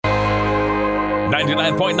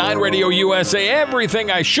99.9 Radio USA,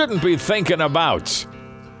 everything I shouldn't be thinking about.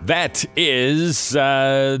 That is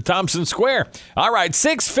Thompson Square. All right,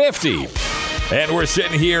 6:50. And we're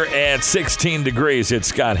sitting here at 16 degrees. It's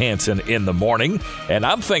Scott Hansen in the morning. And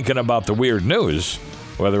I'm thinking about the weird news.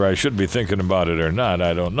 Whether I should be thinking about it or not,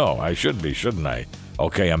 I don't know. I should be, shouldn't I?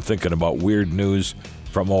 Okay, I'm thinking about weird news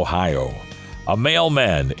from Ohio. A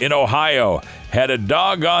mailman in Ohio had a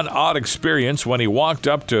doggone odd experience when he walked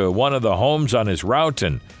up to one of the homes on his route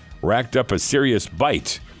and racked up a serious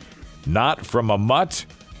bite. Not from a mutt,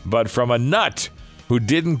 but from a nut who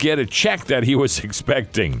didn't get a check that he was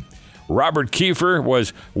expecting. Robert Kiefer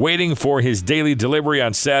was waiting for his daily delivery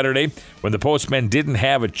on Saturday when the postman didn't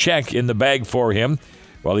have a check in the bag for him.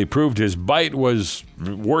 Well, he proved his bite was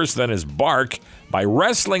worse than his bark by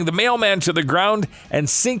wrestling the mailman to the ground and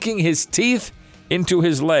sinking his teeth into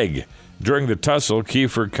his leg. During the tussle,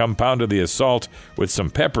 Kiefer compounded the assault with some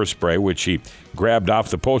pepper spray, which he grabbed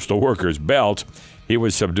off the postal worker's belt. He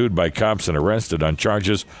was subdued by cops and arrested on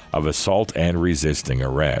charges of assault and resisting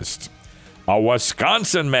arrest. A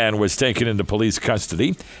Wisconsin man was taken into police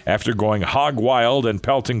custody after going hog wild and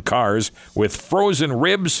pelting cars with frozen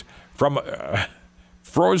ribs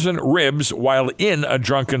while in a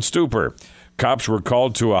drunken stupor. Cops were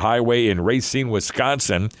called to a highway in Racine,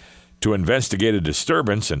 Wisconsin, to investigate a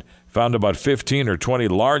disturbance and found about 15 or 20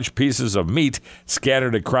 large pieces of meat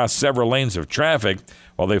scattered across several lanes of traffic.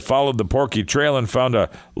 While they followed the Porky Trail and found a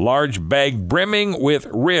large bag brimming with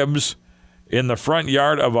ribs in the front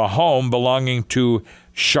yard of a home belonging to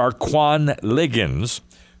Sharquan Liggins,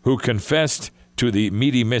 who confessed to the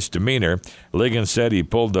meaty misdemeanor. Liggins said he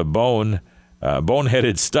pulled the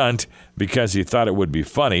boneheaded stunt because he thought it would be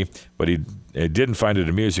funny, but he didn't find it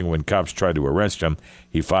amusing when cops tried to arrest him.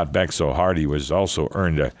 He fought back so hard he was also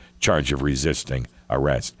earned a charge of resisting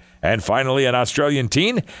arrest. And finally, an Australian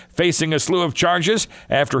teen facing a slew of charges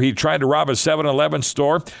after he tried to rob a 7-Eleven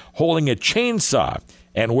store holding a chainsaw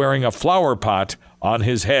and wearing a flower pot on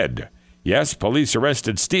his head. Yes, police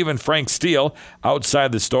arrested Stephen Frank Steele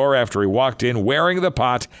outside the store after he walked in wearing the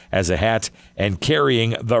pot as a hat and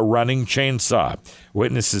carrying the running chainsaw.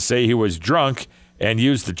 Witnesses say he was drunk and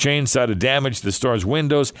used the chainsaw to damage the store's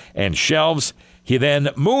windows and shelves. He then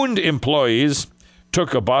mooned employees,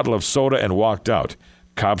 took a bottle of soda, and walked out.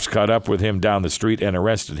 Cops caught up with him down the street and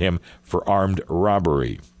arrested him for armed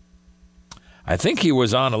robbery. I think he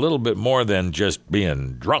was on a little bit more than just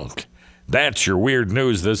being drunk. That's your weird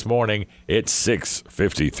news this morning. It's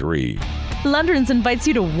 6:53. Lundgren's invites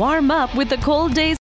you to warm up with the cold days